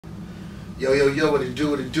Yo, yo, yo, what it do,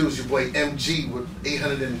 what it do? It's your boy MG with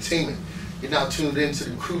 800 Entertainment. You're now tuned in to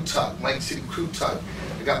the Crew Talk, City CrewTalk.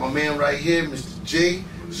 I got my man right here, Mr. J,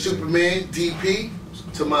 Superman, DP.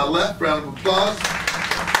 To my left, round of applause.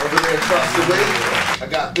 Over there across the way, I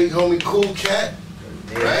got big homie Kool Kat,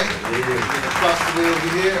 right? And across the way over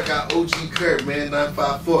here, I got OG Kurt, man,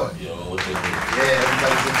 954. Yo, what's up? Yeah,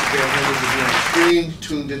 everybody's Instagram handles is on the screen,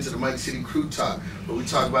 tuned into the City CrewTalk, where we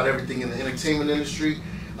talk about everything in the entertainment industry.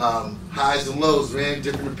 Highs and lows, man,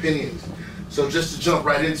 different opinions. So just to jump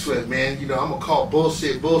right into it, man, you know, I'm gonna call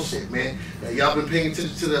bullshit, man. Y'all been paying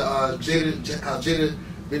attention to the how Jada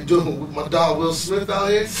been doing with my dog Will Smith out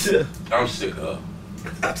here? I'm sick of her.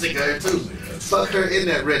 I'm sick of her too. Fuck her in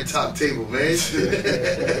that red top table, man.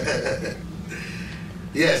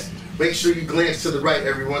 Yes, make sure you glance to the right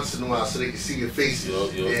every once in a while so they can see your faces.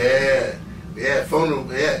 Yo. Yeah, phone,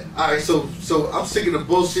 yeah. All right, so I'm sick of the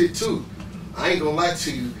bullshit too. I ain't gonna lie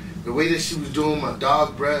to you. The way that she was doing my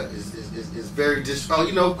dog, bruh, is very Oh,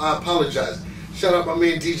 you know, I apologize. Shout out my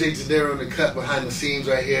man DJ Dinero in the cut behind the scenes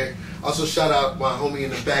right here. Also shout out my homie in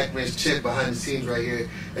the back, Miss Chip, behind the scenes right here.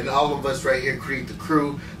 And all of us right here create the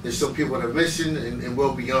crew. There's some people that are missing and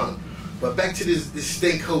well beyond. But back to this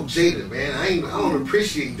stank hoe Jada, man. I don't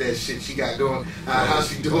appreciate that shit she got going. How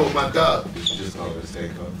she doing with my dog. Just call her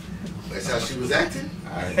stank hoe. That's how she was acting?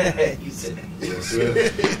 You said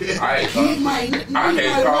I can't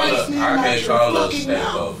call her stank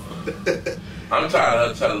hoe. I'm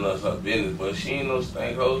tired of her telling us her business, but she ain't no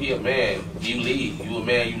stank hoe. He a man, you lead. You a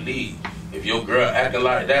man, you lead. If your girl acting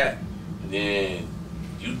like that, then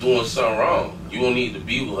you doing something wrong. You don't need to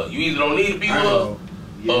be with her. You either don't need to be with her,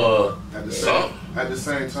 or something. At the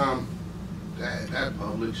same time, that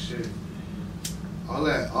public shit, all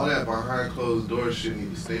that behind closed doors shit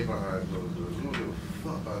need to stay behind closed doors. You don't give a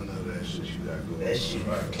fuck about none of that shit you got going. that shit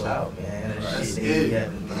clout, man. That's Shit it.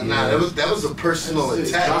 Nah, that was a personal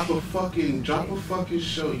attack. Drop a fucking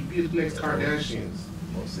show. You be the next Kardashians.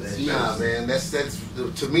 Most of that Nah, man, that's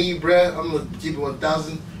to me, bruh. I'm gonna keep it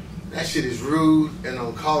 1,000. That shit is rude and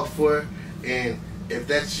uncalled for. And if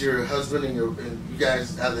that's your husband and you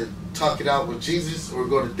guys either talk it out with Jesus or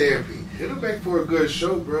go to therapy. It'll make for a good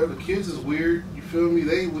show, bro. The kids is weird. You feel me?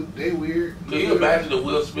 They weird. Can you imagine if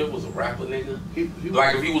Will Smith was a rapper, nigga? He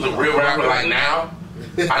Like if he was a real rapper like now?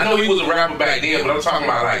 I know he was a rapper back then, but I'm talking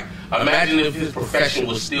about like, imagine if his profession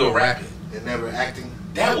was still rapping. And never acting.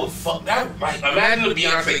 That would fuck, that, like, imagine if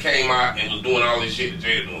Beyonce came out and was doing all this shit that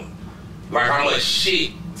Jada doing. Like how much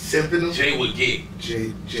shit Simping them. Jay would get.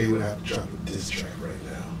 Jay would have to drop a diss track right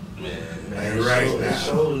now. Man. It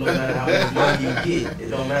shows no matter how much money you get. It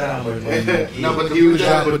don't matter how much money you get. No, but He would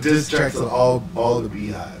drop a diss track on all the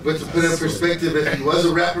Beehive. But to put in perspective, if he was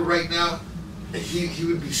a rapper right now, he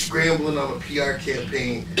would be scrambling on a PR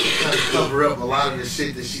campaign trying to cover up a lot of the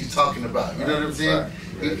shit that she's talking about. You know what I'm saying?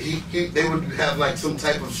 Right. They would have like some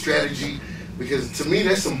type of strategy, because to me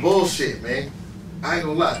that's some bullshit, man. I ain't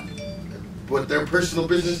gonna lie. But their personal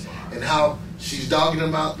business and how she's dogging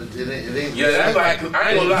them out, it ain't. Yeah, that's like, I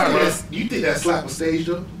ain't gonna lie, bro. You think that slap was staged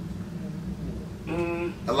though?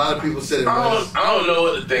 A lot of people said it was. I don't know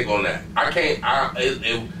what to think on that. I can't. At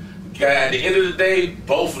the end of the day,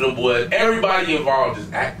 both of them boys, everybody involved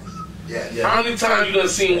is actors. Yeah. How many times you done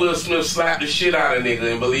seen Will Smith slap the shit out of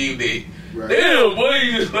nigga and believe that? Right. Damn, boy,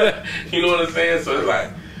 you know what I'm saying? So it's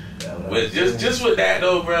like, but just with that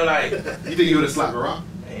though, bro, like, You think you would have slapped a rock?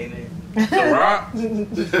 Ain't it? The Rock. That's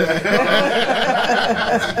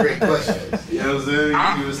a great question. You know what I'm saying? You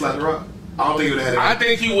would have slapped the rock? I don't think he would have had it. I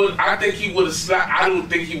think he would have slapped. I don't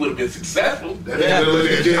think he would have been successful. That nigga would've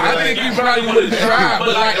looked at Jada I like, think he probably would have tried,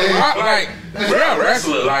 but like The Rock, like, real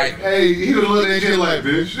wrestler, like. hey, he would have looked at Jada like,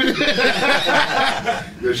 bitch.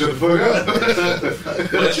 Bitch, shut the fuck up.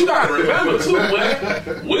 But you gotta remember too,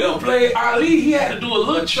 man. Will played Ali. He had to do a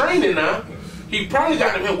little training now. He probably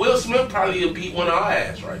got him. Will Smith probably will beat one of our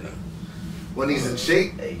ass right now. When he's in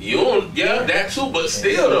shape. You don't, yeah, that too. But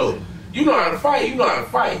still though, you know how to fight. You know how to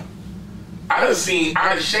fight. I done seen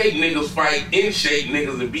out of shape niggas fight in shape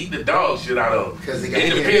niggas and beat the dog shit out of them.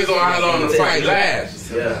 It depends on how long the fight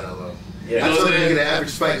lasts. Yeah. I told you the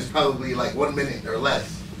average fight is probably like 1 minute or less.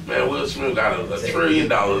 Man, Will Smith got a $1 trillion.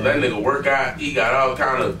 That nigga work out. He got all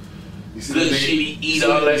kind of good shit. He eat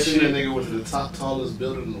all that shit. That nigga went to the tallest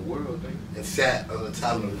building in the world, nigga. And sat on the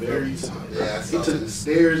top of the Very building. top. Yeah, I He saw took that. the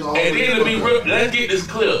stairs all And then to be real, let's get this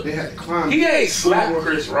clear. They had to climb. He ain't slapped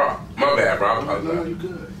Chris Rock. My bad, bro. I No, apologize. you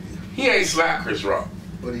good. He ain't slapped Chris Rock.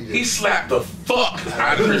 What he did. He slapped the fuck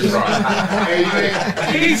out of Chris Rock.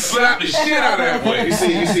 Hey, He slapped the shit out of that boy. you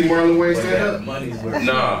see Marlon Wayne stand up? Money's worth.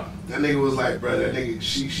 Nah. That nigga was like, bro, that nigga,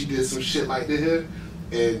 she did some shit like this here.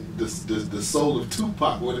 and the soul of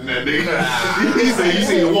Tupac went in that nigga. He said, "You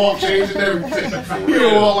see the walk change and everything. You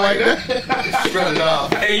don't walk like that." Spread it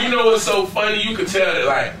off. And you know what's so funny? You could tell that,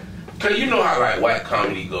 like, cause you know how like white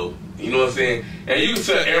comedy go. You know what I'm saying? And you could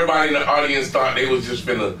tell everybody in the audience thought they was just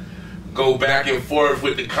finna go back and forth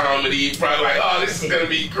with the comedy. Probably like, oh, this is gonna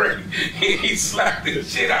be great. He slapped the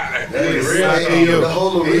shit out of it. The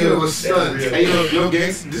whole arena was stunned. Hey, no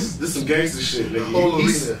gangster. This some gangster shit, nigga. The whole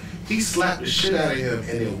arena. He slapped the shit out of him and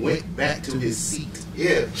then went back to his seat.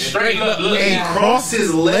 Yeah. Straight up, look. And crossed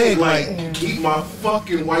his leg like, keep my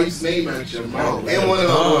fucking wife's name out your mouth. And won an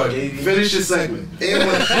award. Finish your segment.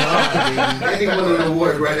 And he won an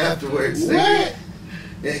award right afterwards. What?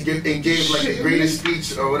 And gave like the greatest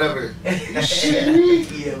speech or whatever.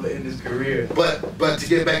 Yeah, but in his career. But to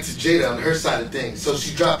get back to Jada on her side of things, so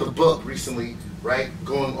she dropped a book recently, right?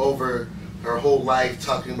 Going over her whole life,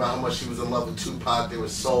 talking about how much she was in love with Tupac. They were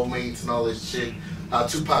soulmates and all this shit. How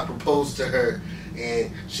Tupac proposed to her, and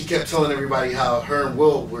she kept telling everybody how her and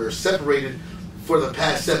Will were separated for the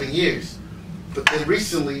past 7 years. But then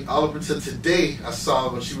recently, all up until today, I saw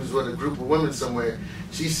when she was with a group of women somewhere,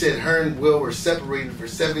 she said her and Will were separated for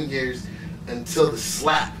 7 years until the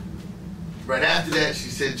slap. Right after that, she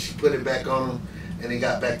said she put it back on him and they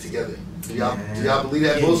got back together. Do y'all believe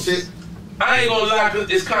that bullshit? I ain't gonna lie, cause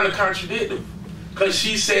it's kind of contradictory. Cause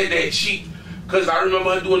she said that cause I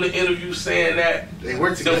remember her doing the interview saying that They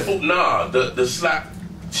weren't together. The slap,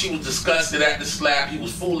 she was disgusted at the slap. He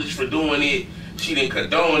was foolish for doing it. She didn't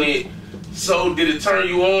condone it. So did it turn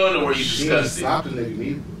you on, or were you disgusted? She didn't slap the nigga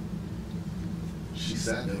neither. She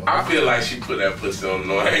sat there. I feel like she put that pussy on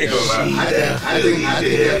the. I ain't gonna lie. I think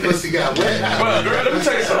that pussy got wet. But girl, let me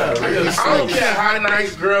tell you something. I don't care how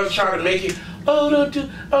nice girls try to make it.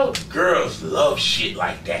 Girls love shit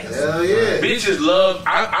like that. Hell yeah. Bitches love.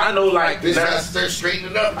 I know, like, Bitch gotta start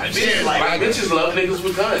straightening up. Bitches love niggas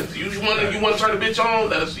with guns. You want to turn a bitch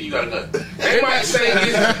on? Let us see you got a gun. They might say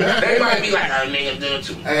this. They might be like, "Oh, nigga, doing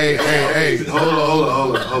too." Hey,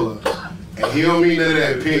 hold on. And he don't mean none of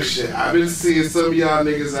that pink shit. I've been seeing some of y'all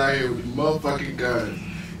niggas out here with motherfucking guns,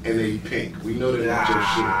 and they pink. We know that that's your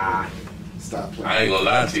shit. Stop playing. I ain't gonna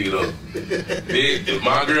lie to you though. If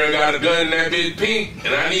my girl got a gun and that bitch pink,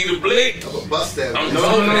 and I need a blick, I'm gonna bust that. No.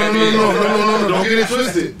 Don't get it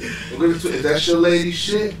twisted. If that's your lady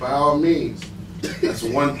shit, by all means. That's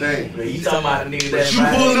one thing. You talking about a nigga that you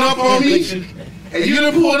pulling up on me? And you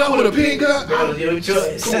done pulled up with a pink gun? That was your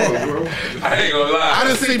choice. Come on, bro. I ain't gonna lie. I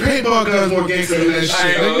done seen paintball guns more gangster than that shit.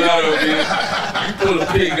 I ain't gonna lie though, bitch. You pull a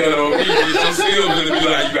pink gun on me, bitch, I'm still gonna be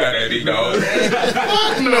like, you got that big dog.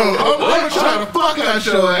 Fuck no. I'm trying to fuck out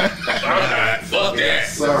your ass. Fuck that.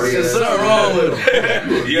 Sorry. There's something wrong with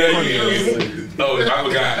him. Yeah, you. Oh, I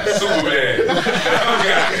forgot. Superman. I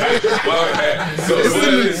forgot.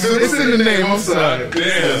 It's in the name. I'm sorry.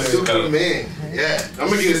 Damn. Superman. Yeah. I'm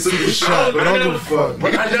gonna get a super shot, but I don't give a fuck.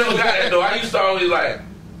 I never got that though. I used to always like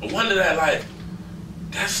wonder that, like,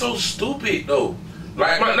 that's so stupid though.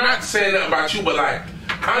 Like, not saying nothing about you, but like,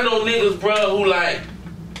 I know niggas, bruh, who like,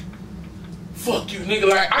 fuck you, nigga.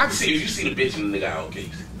 Like, I can see if you see the bitch in the nigga, okay,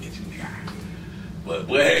 you see the bitch in the nigga. But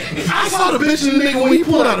boy, I saw the bitch in the nigga when he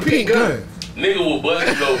pulled out a pink gun. Nigga will bust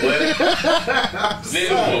you though, buddy.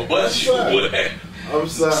 Nigga will bust you, boy. I'm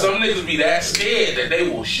sorry. Some niggas be that scared that they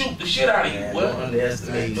will shoot the shit out of you. Don't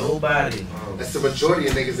underestimate nobody. That's the majority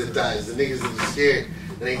of niggas that dies. The niggas that are scared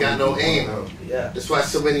and ain't got no aim. Yeah. That's why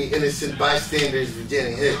so many innocent bystanders are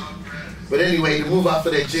getting hit. But anyway, to move off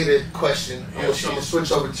of that Jada question, I'm gonna switch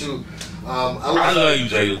over to. I love you,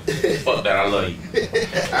 Jada. Fuck that, I love you.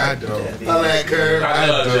 I don't. I like her. I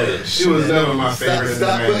love Jada. She was never my favorite.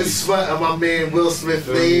 Stop putting smut on my man Will Smith's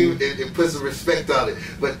name and put some respect on it.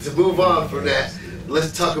 But to move on from that,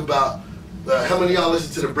 let's talk about how many of y'all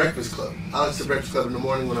listen to the Breakfast Club? I listen to Breakfast Club in the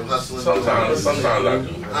morning when I'm hustling. Sometimes I do.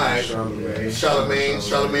 Alright.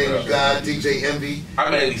 Charlamagne, God, DJ Envy. I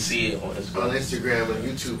mainly see it on Instagram. On Instagram and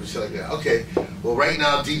YouTube and shit like that. Okay. Well, right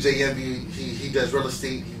now, DJ Envy, he does real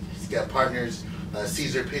estate. He's got partners.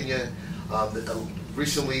 Cesar Pena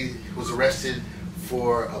recently was arrested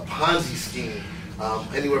for a Ponzi scheme.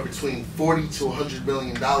 Anywhere between $40 to $100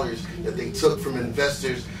 million that they took from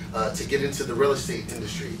investors to get into the real estate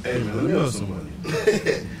industry. Hey man, let me have some money.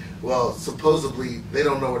 Well, supposedly they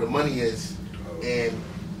don't know where the money is, and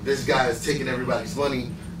this guy is taking everybody's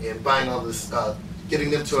money and buying all this,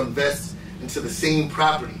 getting them to invest into the same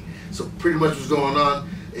property. So pretty much what's going on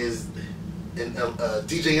is, and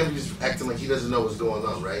DJ Envy's acting like he doesn't know what's going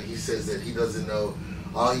on, right? He says that he doesn't know.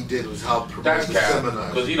 All he did was help promote the seminar.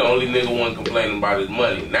 Because he the only nigga one complaining about his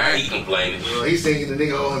money. Now he complaining. He's saying the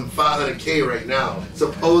nigga owe him $500K right now,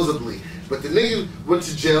 supposedly. But the nigga went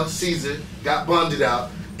to jail, Cesar, got bonded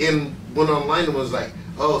out, and went online and was like,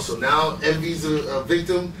 oh, so now Envy's a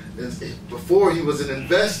victim? Before he was an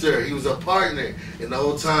investor, he was a partner, and the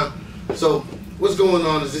whole time. So what's going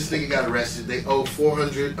on is this nigga got arrested. They owe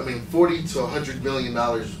 $40 to $100 million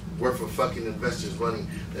worth of fucking investors' money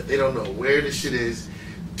that they don't know where this shit is.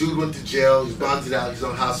 Dude went to jail, he's bonded out, he's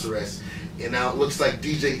on house arrest, and now it looks like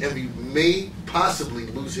DJ Envy may possibly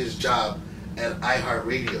lose his job at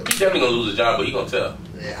iHeartRadio. He's definitely gonna lose his job, but he gonna tell.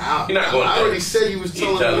 Yeah, He's not going I already said he was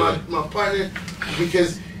telling my partner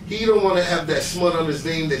because he don't want to have that smut on his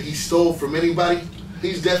name that he stole from anybody.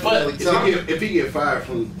 He's definitely telling. If he get fired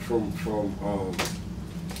from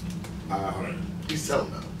iHeart, he's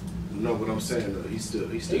telling them. No, but I'm saying though, he's still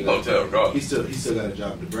gonna tell, bro. He still got a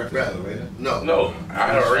job at the Breakfast Club, right? No.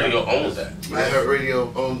 iHeartRadio owns that.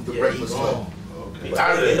 iHeartRadio owns the Breakfast Club. It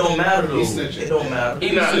don't matter though. It don't matter.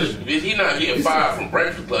 He not getting fired from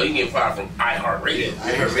Breakfast Club. He getting fired from iHeartRadio.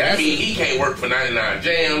 That means he can't work for 99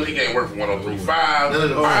 Jams. He can't work for 103.5.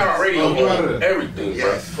 iHeartRadio owns everything,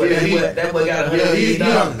 yes. bro. That boy got $100 million.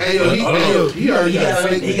 He already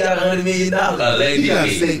got a He got $100 million. He got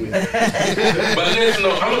a statement. But listen,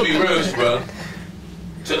 no, I'm gonna be real with you, bro.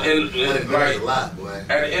 A lot, boy. At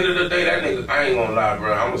the end of the day, that nigga, I ain't gonna lie,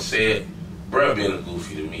 bro. I'm gonna say it. Bro, being a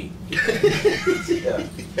goofy to me. Ever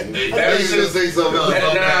since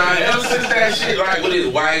that shit, like with his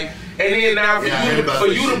wife, and then now for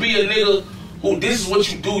you to be a nigga who this is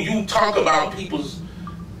what you do, you talk about people's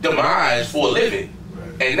demise for a living.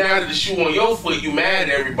 Right. And now that the shoe on your foot, you mad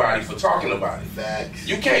at everybody for talking about it. Facts.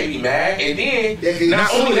 You can't be mad. And then,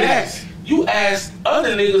 not only that, you asked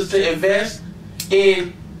other niggas to invest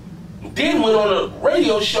in, then went on a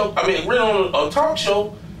radio show, went on a talk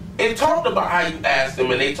show, and talked about how you asked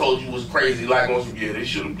them and they told you was crazy. Like, they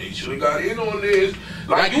should have got in on this.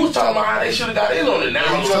 Like, you was talking about how they should have got in on it.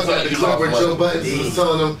 Now you talking about the club where Joe Buttons was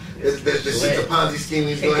telling them that the shit's a Ponzi scheme,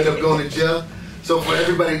 he's going to end up going to jail. So for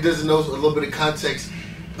everybody who doesn't know a little bit of context,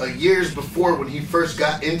 years before when he first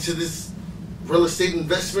got into this real estate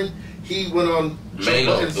investment, he went on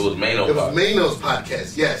It was Mano's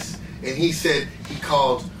podcast, yes. And he said he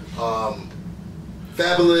called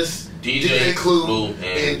Fabulous, DJ Clue,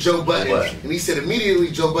 and Joe Buttons. And he said immediately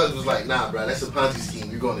Joe Buttons was like, nah, bro, that's a Ponzi scheme.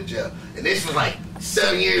 You're going to jail. And this was like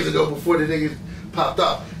 7 years ago before the nigga popped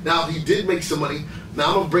off. Now, he did make some money. Now,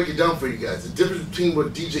 I'm going to break it down for you guys. The difference between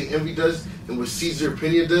what DJ Envy does and what Cesar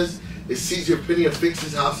Pena does is Cesar Pena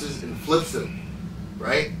fixes houses and flips them,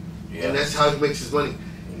 right? Yeah. And that's how he makes his money.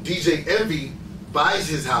 DJ Envy buys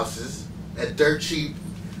his houses at dirt cheap,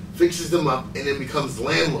 fixes them up, and then becomes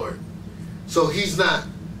landlord. So he's not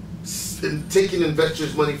taking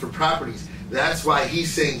investors' money for properties. That's why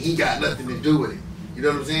he's saying he got nothing to do with it. You know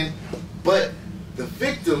what I'm saying? But the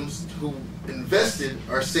victims who invested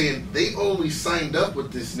are saying they only signed up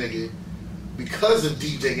with this nigga because of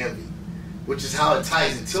DJ Envy, which is how it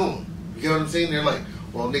ties it to him. You know what I'm saying? They're like,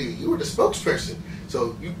 well, nigga, you were the spokesperson.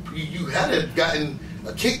 So you had to gotten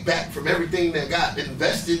a kickback from everything that got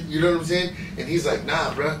invested. You know what I'm saying? And he's like,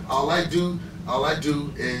 nah, bro. All I do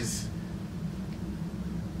is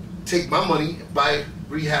take my money, buy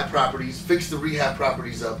rehab properties, fix the rehab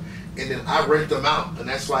properties up, and then I rent them out. And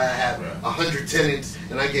that's why I have 100 tenants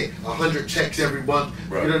and I get 100 checks every month.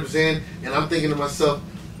 Bro. You know what I'm saying? And I'm thinking to myself,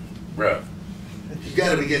 bro, you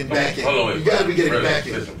gotta be getting back in. You gotta be getting back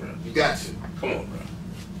in. Listen, bro. You got to. Come on, bro.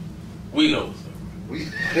 We know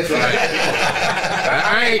what's up.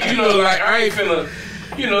 I ain't finna,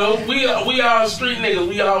 we all street niggas.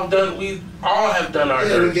 We all have done our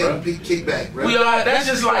dirt, bro. Kickback, bro. That's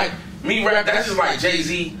just like me rap. That's just like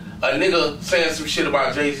Jay-Z, a nigga saying some shit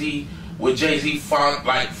about Jay-Z with Jay-Z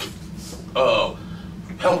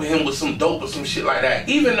helping him with some dope or some shit like that.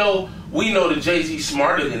 Even though we know that Jay-Z's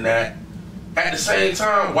smarter than that, at the same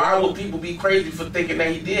time, why would people be crazy for thinking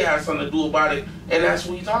that he did have something to do about it? And that's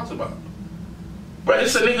what he talks about. Bro,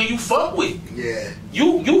 it's a nigga you fuck with. Yeah.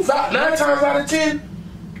 You 9 times out of 10.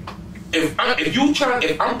 If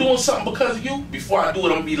I'm doing something because of you, before I do it, I'm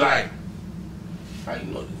gonna be like, how you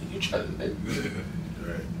know you trying to nigga?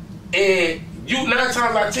 Right. And you 9 times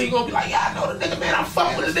out of 10, you gonna be like, yeah, I know the nigga, man. I'm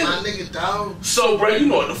fucking with this nigga. My nigga, dog. So, bro, you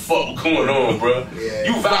know what the fuck going on, bro. Yeah.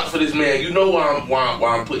 You vouch for this man. You know why I'm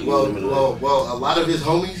putting you in the middle. Well, a lot of his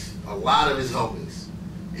homies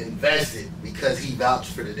invested because he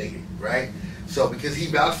vouched for the nigga, right? So because he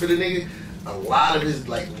vouched for the nigga, a lot of his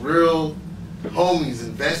like real homies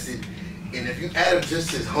invested, and if you add up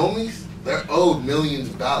just his homies, they're owed millions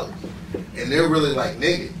of dollars, and they're really like,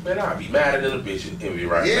 nigga. Man, I'd be madder than a bitch at Envy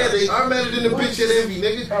right now. Yeah, they are madder than a bitch at Envy,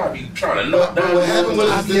 nigga. I'd be trying to knock down. What happened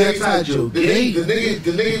was the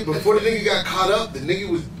nigga before the nigga got caught up, the nigga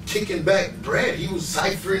was kicking back bread. He was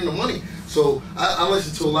ciphering the money. So I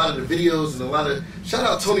listened to a lot of the videos and a lot of shout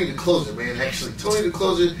out Tony the Closer, man. Actually, Tony the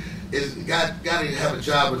Closer is got to have a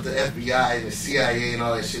job with the FBI and the CIA and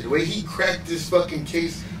all that shit. The way he cracked this fucking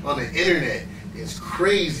case on the internet is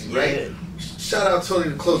crazy, right? Shout out Tony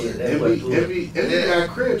the Closer. Every got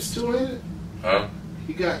cribs too, ain't it? Huh?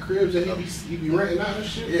 He got cribs and he be renting out and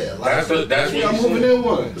shit. Yeah, that's what I'm moving in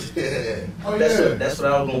one. Yeah. Oh, That's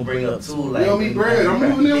what I was gonna bring up too. Like, you owe me bread. I'm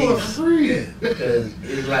moving in one for free. Because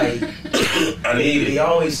it's like I need they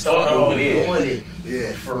always start off doing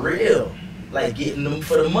it for real, like getting them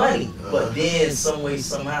for the money. But then some way,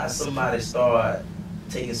 somehow, somebody start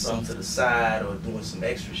taking some to the side or doing some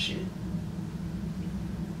extra shit.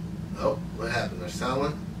 Oh, what happened? There's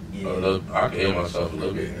someone? Yeah. I can hear myself a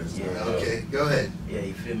little bit. Yeah. Okay, go ahead. Yeah,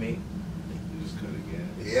 you feel me? You just cut again.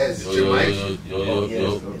 Yeah, is it your mic?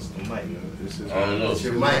 It's the mic. I don't know. It's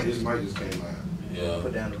your mic. His mic just came out. Yeah.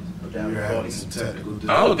 Put down We're the having volume. some technical difficulties.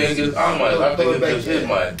 I don't think it's our mic. I think it's just his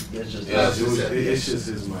mic. It's just It's just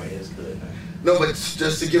his mic. It's good, man. No, but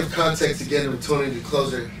just to give context again with Tony the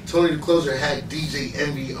Closer, Tony the Closer had DJ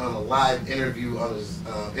Envy on a live interview on his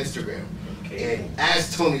Instagram. And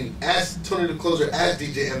asked Tony the Closer, asked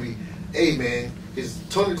DJ Envy, hey man,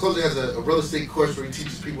 Tony the Closer has a real estate course where he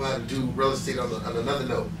teaches people how to do real estate on another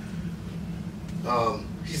note.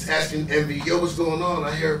 He's asking Envy, yo, what's going on?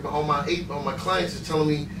 I hear all my clients are telling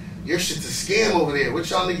me your shit's a scam over there. What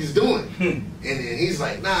y'all niggas doing? And then he's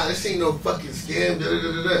like, nah, this ain't no fucking scam.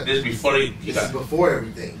 This before This is before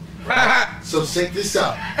everything. Right? So check this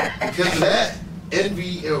out. Because of that,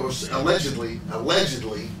 Envy, allegedly,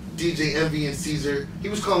 DJ Envy and Cesar, he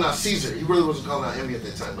was calling out Cesar. He really wasn't calling out Envy at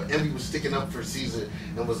that time, but Envy was sticking up for Cesar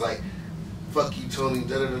and was like, fuck you, Tony,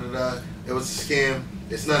 It was a scam.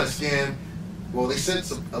 It's not a scam. Well,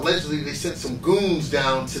 allegedly they sent some goons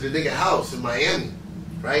down to the nigga house in Miami,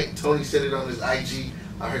 right? Tony said it on his IG.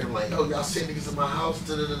 I heard him like, oh, y'all sent niggas in my house,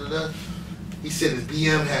 He said his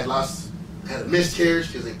BM had a miscarriage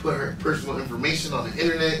because they put her personal information on the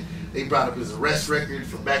internet. They brought up his arrest record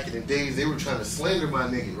from back in the days. They were trying to slander my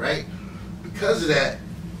nigga, right? Because of that,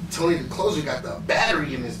 Tony the Closer got the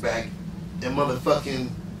battery in his back and motherfucking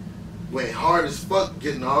went hard as fuck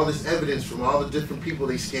getting all this evidence from all the different people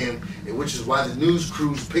they scammed, and which is why the news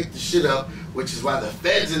crews picked the shit up, which is why the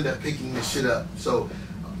feds end up picking the shit up. So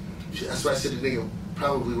that's why I said the nigga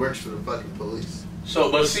probably works for the fucking police. So,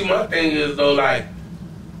 but see, my thing is though, like,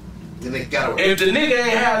 then they got if the nigga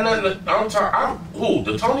ain't had nothing, who?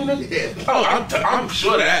 The Tony nigga? Yeah. Oh, I'm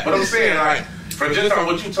sure of that. But I'm saying, like, from just on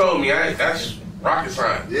what you told me, that's rocket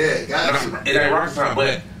science. Yeah, got you. It ain't rocket science,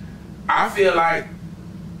 but I feel like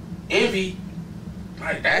Envy,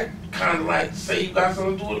 like that kind of like say you got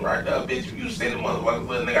something to do with it right now, bitch. If you send the motherfucker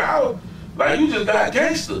little nigga out, like you just got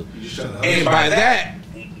gangster. And by that,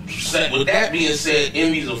 with that being said,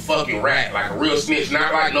 Envy's a fucking rat, like a real snitch,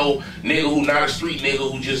 not like no nigga who not a street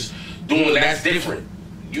nigga who just doing that's different.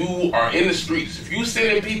 You are in the streets. If you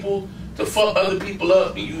sending people to fuck other people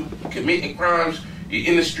up and you committing crimes, you're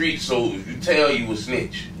in the streets. So if you tell, you a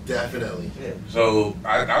snitch. Definitely. Yeah. So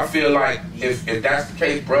I feel like if that's the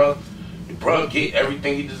case, bruh get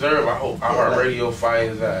everything he deserve. I hope iHeartRadio fire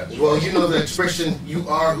his ass. Well, you know the expression, you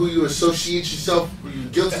are who you associate yourself, you're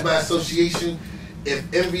guilty by association.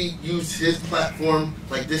 If Envy used his platform,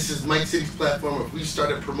 like this is Mike City's platform, if we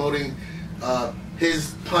started promoting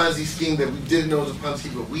his Ponzi scheme that we didn't know was a Ponzi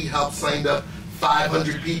scheme, but we helped signed up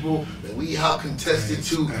 500 people, and we helped contested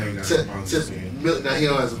now he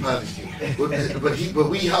don't have a Ponzi scheme, but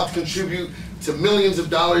we helped contribute to millions of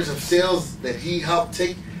dollars of sales that he helped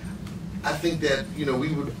take. I think that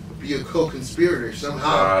we would be a co-conspirator somehow.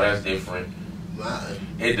 Nah, that's different. Nah.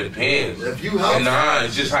 It depends. If you help,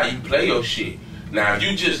 it's just how you play your shit. Now, if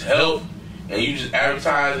you just help and you just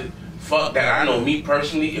advertise it, fuck that. I know me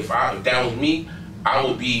personally, if that was me, I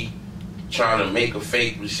would be trying to make a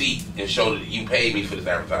fake receipt and show that you paid me for this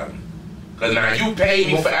advertisement. Cause now you paid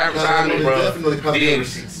me for advertisement, bro. Then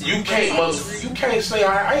you can't say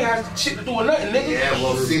I ain't had shit to do with nothing, nigga. Yeah,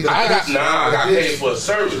 well, see, I got paid for a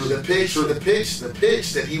service. The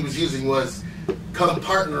pitch that he was using was, "Come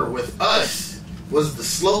partner with us," was the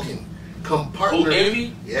slogan. Come partner. Who,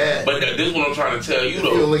 Envy? Yeah. But this is what I'm trying to tell you,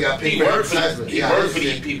 though. He only got paid for advertisement. He worked for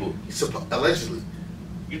these people. Allegedly.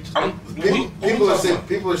 People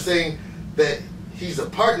are saying that he's a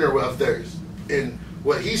partner of theirs, and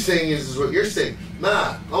what he's saying is what you're saying.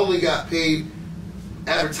 Nah, I only got paid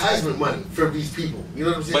advertisement money from these people. You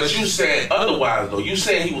know what I'm saying? But you saying otherwise, though. You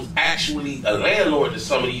saying he was actually a landlord to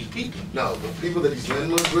some of these people. No, the people that he's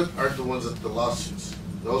landlords with aren't the ones with the lawsuits.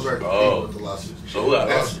 Those are the people with the lawsuits. So who got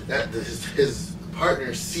lawsuits? His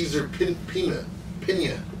partner, Cesar Pena.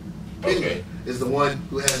 Pena is the one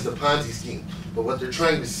who has the Ponzi scheme. But what they're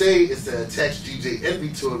trying to say is to attach DJ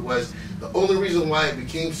Envy to it was the only reason why it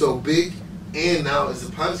became so big and now is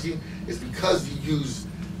a Ponzi scheme is because you use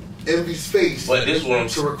Envy's face but this one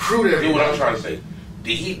to recruit everybody. This is what I'm trying to say.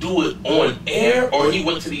 Did he do it on air or he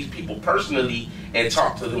went to these people personally and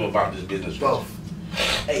talked to them about this business? Both.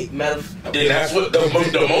 Hey, then that's what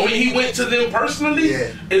the moment he went to them personally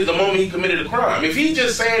is the moment he committed a crime. If he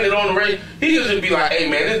just saying it on the radio, he could just be like, "Hey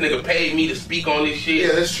man, this nigga paid me to speak on this shit."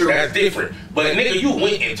 Yeah, that's true. That's different. But nigga, you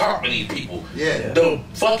went and talked to these people. Yeah. The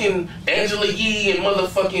fucking Angela Yee and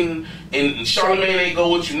motherfucking and Charlamagne ain't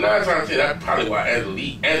go with you 9 times out of 10. That's probably why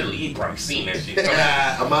Angela Yee probably seen that shit.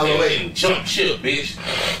 A mile away. And jump ship, bitch.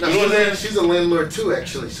 Now, you know what I'm saying? She's a landlord too,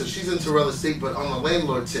 actually. So she's into real estate, but on the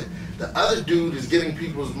landlord tip. The other dude is getting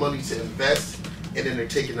people's money to invest, and then they're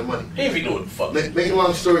taking the money. Envy know what the fuck. Making a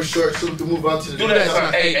long story short, so we can move on to the do that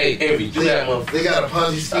time. Hey, Envy, do that motherfucker. They got a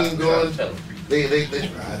Ponzi scheme going.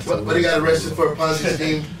 But they got arrested for a Ponzi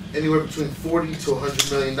scheme anywhere between $40 to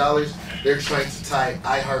 $100 million. They're trying to tie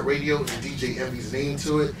iHeartRadio and DJ Envy's name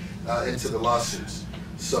to it into the lawsuits.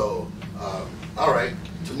 So, all right,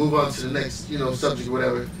 to move on to the next, subject or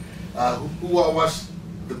whatever. Who all watched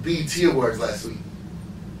the BET Awards last week?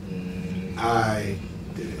 I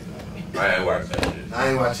didn't. I ain't watched that shit. I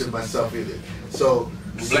ain't watched it myself either. So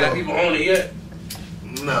black people own it yet?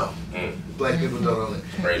 No. Black people don't own it.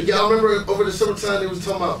 Right. Y'all remember over the summertime they was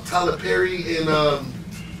talking about Tyler Perry and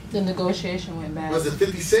the negotiation went bad. Was it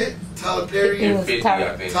 50 Cent? Tyler Perry and 50,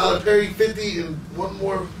 I think. Tyler Perry 50 and one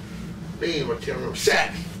more name I can't remember.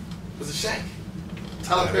 Shaq. Was it Shaq?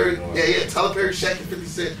 Tyler Perry. Yeah. Tyler Perry, Shaq, and 50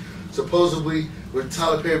 Cent. Supposedly, with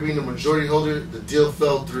Tyler Perry being the majority holder, the deal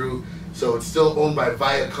fell through. So it's still owned by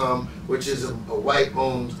Viacom, which is a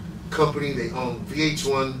white-owned company. They own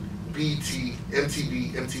VH1, BET,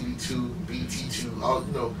 MTV, MTV2, BET2, all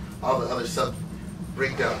the other sub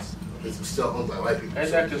breakdowns. It's still owned by white people.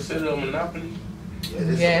 Ain't that considered a monopoly? Yeah, it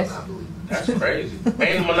is a monopoly. That's crazy.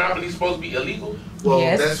 Ain't a monopoly supposed to be illegal?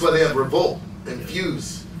 Well, that's why they have Revolt and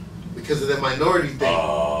Fuse because of their minority thing.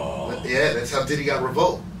 Oh. Yeah, that's how Diddy got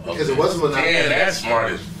Revolt because it was a monopoly. Damn, that's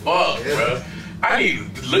smart as fuck, bro. I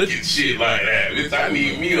need to look at shit like that. Bitch, I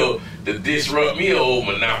need me to disrupt me old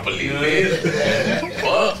monopoly, man.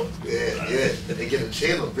 Fuck. Yeah. They get a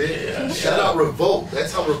channel, bitch. Yeah. Shout out Revolt.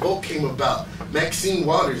 That's how Revolt came about. Maxine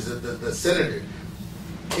Waters, the senator,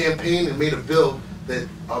 campaigned and made a bill that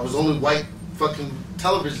was only white fucking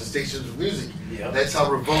television stations with music. Yep. That's how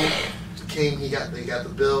Revolt came. They got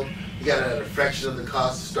the bill. He got it at a fraction of the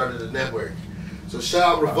cost. Started a network. So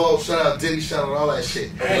shout out Revolt, shout out Diddy, shout out all that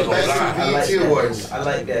shit. I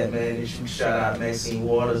like that, man. You should shout out Maxine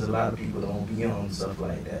Waters. A lot of people don't be on stuff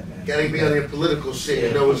like that, man. Gotta be on your political shit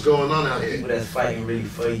and know what's going on out here. People that's fighting really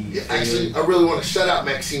for you. Yeah, actually, I really want to shout out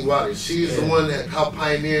Maxine Waters. She's the one that helped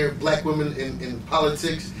pioneer black women in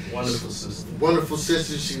politics. Wonderful sister. Wonderful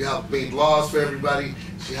sister. She helped make laws for everybody.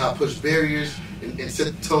 She helped push barriers and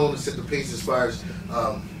set the tone and set the pace as far as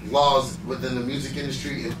laws within the music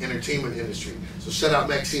industry and entertainment industry. So shout out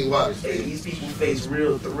Maxine Waters. Hey, these people face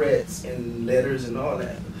real threats and letters and all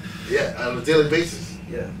that. Yeah, on a daily basis.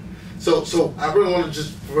 Yeah. So I really want to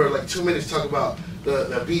just for like 2 minutes talk about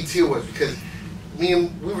the BET Awards because we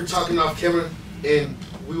were talking off camera and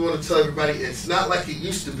we want to tell everybody it's not like it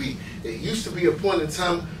used to be. It used to be a point in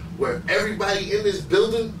time where everybody in this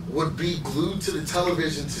building would be glued to the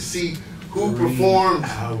television to see who performed.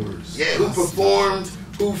 Who performed,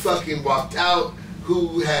 who fucking walked out,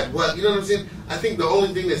 who had what. You know what I'm saying? I think the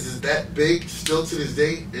only thing that's that big still to this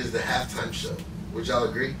day is the halftime show. Would y'all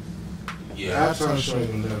agree? Yeah. Halftime show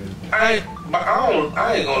ain't gonna never. I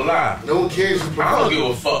ain't gonna lie. No one cares who performed. I don't give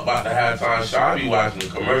a fuck about the halftime show. I be watching the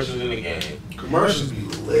commercials in the game. Commercials be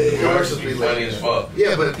lit. Commercials be funny as fuck.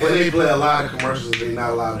 Yeah, but when they play a lot of commercials, they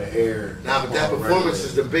not allowed to air. Nah, but that performance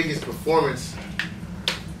is the biggest performance.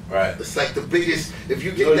 Right. It's like the biggest. If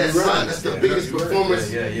you get that sign, that's the biggest performance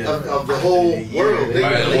of the whole world.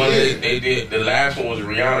 They did. The last one was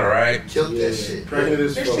Rihanna, right? Killed that shit. Pregnant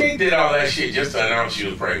as fuck. She did all that shit just to announce she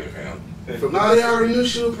was pregnant, fam. No, they already knew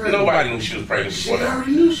she was pregnant. Nobody knew she was pregnant before that.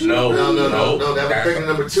 Already knew she was pregnant. No. That was pregnant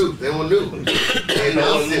number 2. They one knew. They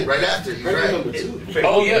announced it right after. You're right.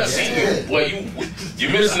 Oh yeah, see, well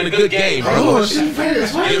you're missing a good game, bro.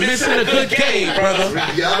 You're missing a good game, brother.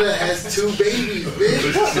 Rihanna has 2 babies,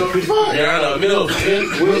 bitch. Rihanna milk,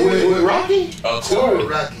 with Rocky? Of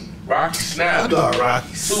course. Rocky Snap. I thought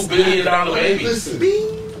Rocky. $2 billion baby.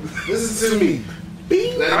 Listen to me.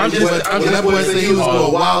 beat. I'm That boy said he was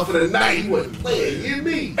going wild for the night. He wasn't playing. You hear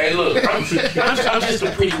me? Hey, look, I'm just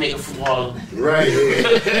a pretty nigga from Harlem. Right.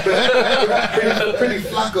 pretty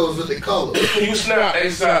flacos, what they call them. You snap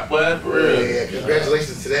ASAP, boy, for real. Yeah,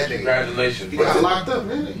 congratulations to that nigga. Congratulations. He got locked up,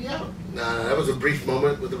 man. Yeah. Nah, that was a brief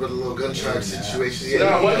moment with a little gun charge situation. He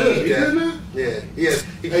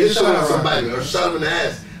shot somebody or shot him in the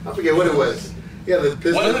ass. I forget what it was. Yeah, wasn't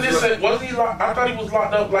he locked? I thought he was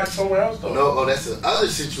locked up like somewhere else though. No, that's the other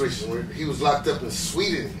situation where he was locked up in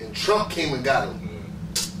Sweden and Trump came and got him.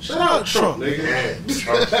 Shout out Trump, nigga. Yeah.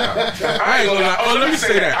 I ain't gonna lie. Oh, let me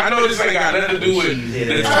say that. I know this ain't got nothing to do with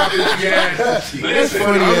the topic you had. Listen,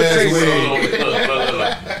 I'm gonna tell you something.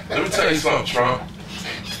 Look. Let me tell you something, Trump.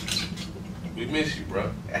 We miss you,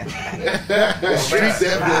 bro. The streets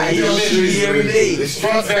definitely miss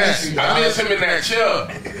you. I miss him in that chair.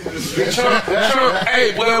 Trump,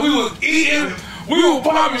 hey, well, we was eating. We were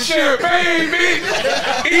popping champagne, bitch.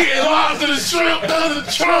 Eating lobster and shrimp, the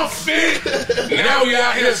Trump shit. Now we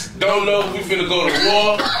out here, don't know if we finna go to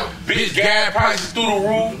war. Bitch, gas prices through the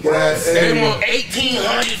roof. They want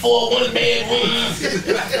 $1,800 for a one-bedroom.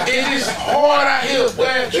 It is hard out here,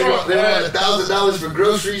 boy. Trump, they want $1,000 for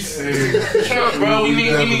groceries. Trump, bro, we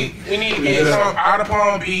need to get Trump out of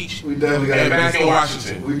Palm Beach and back in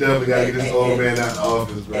Washington. We definitely gotta get this old man out of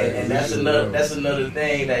office, bro. And that's another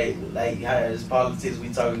thing that, like, how it's politics, we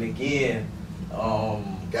talking again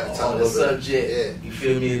on the subject. Yeah. You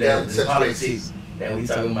feel me? That the politics that we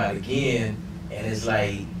talking about again, and it's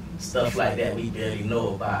like stuff like that we barely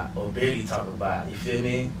know about or barely talk about. You feel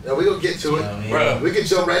me? Yeah, we gonna get to it, bro. We can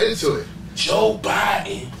jump right into it. Joe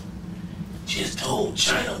Biden just told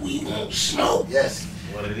China we won't smoke. Yes,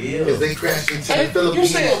 what it is? Because they crashed into the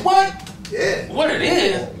Philippines. You said what? Yeah. What it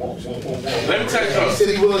is? Let me tell you something. He said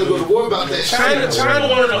he willing to go to war about that. China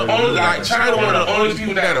one of the only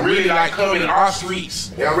people that really like come in our streets.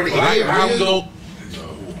 They already here. How we go?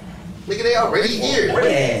 Nigga, they already here.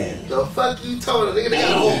 Yeah. The fuck you talking? Nigga, they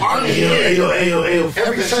got a whole army here. Ayo.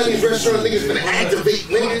 Every Chinese restaurant, niggas finna activate,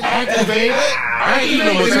 nigga. Activate? I ain't eating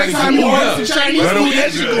no Chinese food. Chinese food, that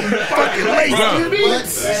shit gonna be fucking late. What?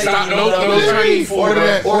 Stop, no Chinese food. Order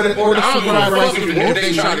I don't give a fuck if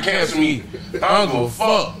they try to cancel me. I don't give a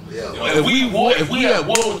fuck. If we at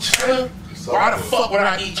war with China, why the fuck would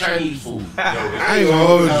I eat Chinese food? I ain't gonna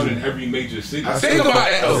hold you. In every major city. Think about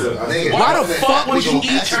that though. Why the fuck would you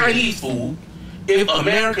eat Chinese food if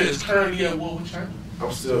America is currently at war with China?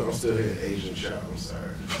 I'm still here, Asian child. I'm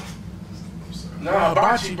sorry. Nah,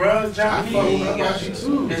 hibachi, bro. It's Japanese. I fuck with hibachi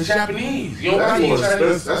too. It's Japanese. You don't eat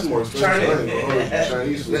Chinese. That's more expensive.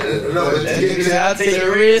 Chinese food. No, but I'll take the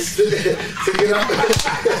risk. to get off.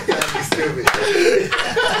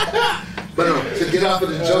 But to get off of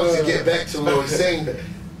the jokes and get back to what I was saying,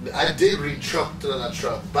 I did read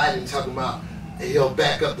Biden talking about he'll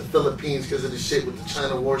back up the Philippines because of the shit with the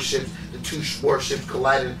China warships, the two warships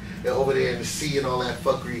colliding over there in the sea and all that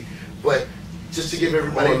fuckery. But just to give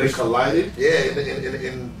everybody, they collided. Yeah,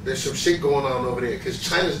 and there's some shit going on over there because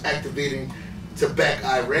China's activating to back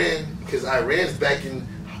Iran because Iran's backing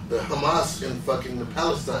the Hamas and fucking the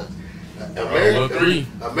Palestine.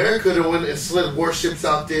 America the one and slid warships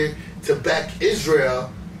out there to back Israel,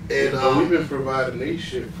 and we've been providing they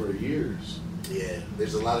shit for years. Yeah,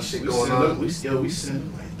 there's a lot of shit going on. We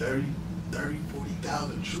send like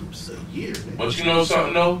 40,000 troops a year. Man. But you know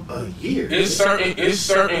something though? A year. It's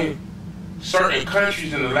certain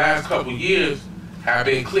countries in the last couple years have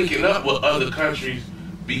been clicking up with other countries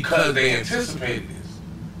because they anticipated this.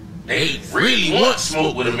 They really want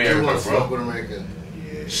smoke with America, bro. Smoke with America.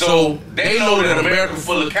 So they know that America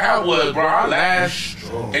full of cowboys, bro. Our last,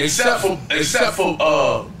 except for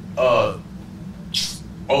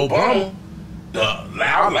Obama,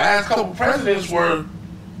 our last couple presidents were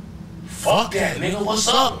fuck that nigga, what's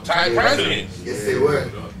up type presidents. Yes, they were.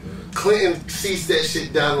 Clinton seized that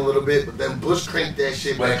shit down a little bit, but then Bush cranked that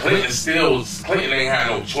shit back. But Clinton ain't had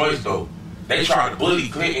no choice though. They tried to bully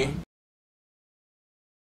Clinton.